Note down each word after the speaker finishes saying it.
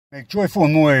Make joyful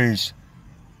noise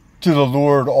to the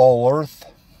Lord, all earth.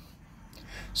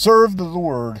 Serve the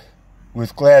Lord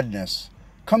with gladness.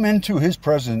 Come into his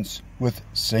presence with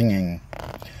singing.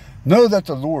 Know that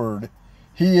the Lord,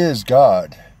 he is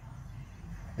God.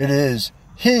 It is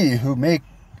he who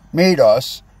made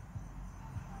us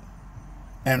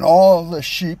and all the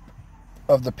sheep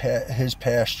of his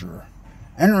pasture.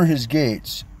 Enter his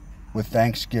gates with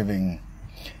thanksgiving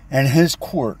and his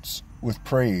courts with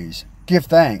praise. Give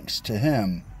thanks to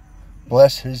him.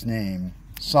 Bless his name.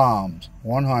 Psalms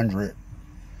 100,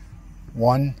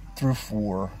 1 through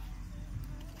 4.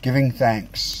 Giving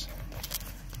thanks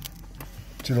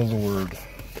to the Lord.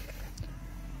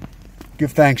 Give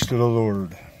thanks to the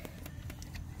Lord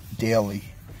daily.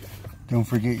 Don't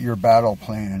forget your battle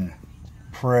plan.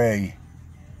 Pray,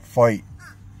 fight,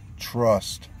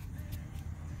 trust.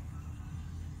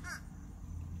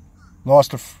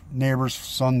 Lost a neighbor's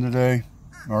son today,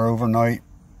 or overnight.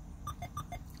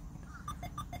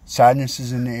 Sadness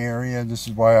is in the area. This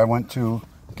is why I went to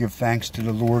give thanks to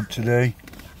the Lord today.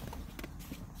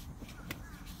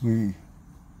 We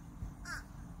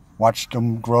watched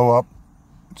them grow up.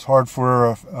 It's hard for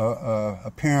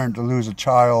a parent to lose a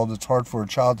child. It's hard for a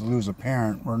child to lose a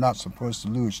parent. We're not supposed to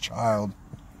lose child.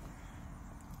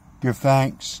 Give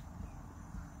thanks.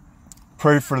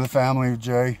 Pray for the family of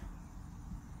Jay.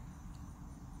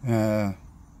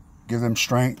 Give them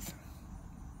strength.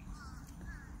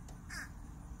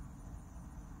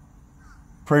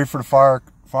 Pray for the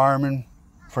firemen.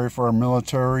 Pray for our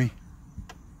military,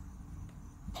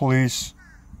 police,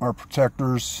 our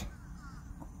protectors.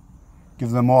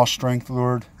 Give them all strength,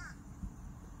 Lord.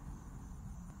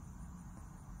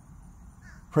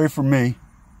 Pray for me.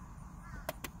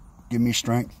 Give me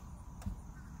strength.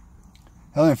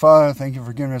 Heavenly Father, thank you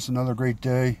for giving us another great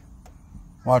day.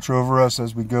 Watch over us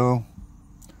as we go.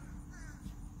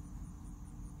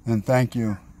 And thank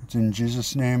you. It's in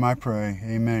Jesus' name I pray.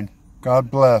 Amen. God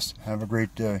bless. Have a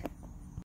great day.